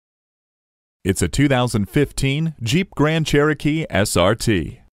It's a 2015 Jeep Grand Cherokee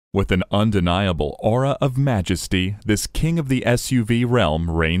SRT. With an undeniable aura of majesty, this king of the SUV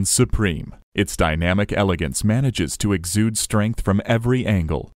realm reigns supreme. Its dynamic elegance manages to exude strength from every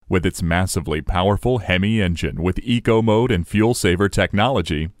angle. With its massively powerful HEMI engine with eco mode and fuel saver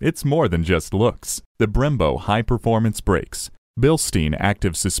technology, it's more than just looks. The Brembo high performance brakes, Bilstein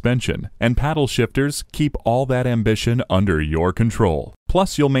active suspension, and paddle shifters keep all that ambition under your control.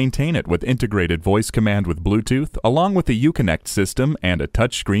 Plus, you'll maintain it with integrated voice command with Bluetooth, along with the Uconnect system and a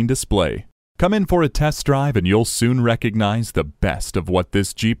touchscreen display. Come in for a test drive and you'll soon recognize the best of what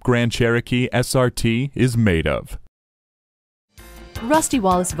this Jeep Grand Cherokee SRT is made of. Rusty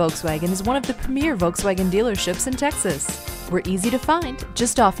Wallis Volkswagen is one of the premier Volkswagen dealerships in Texas. We're easy to find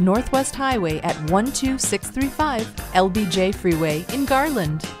just off Northwest Highway at 12635 LBJ Freeway in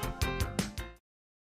Garland.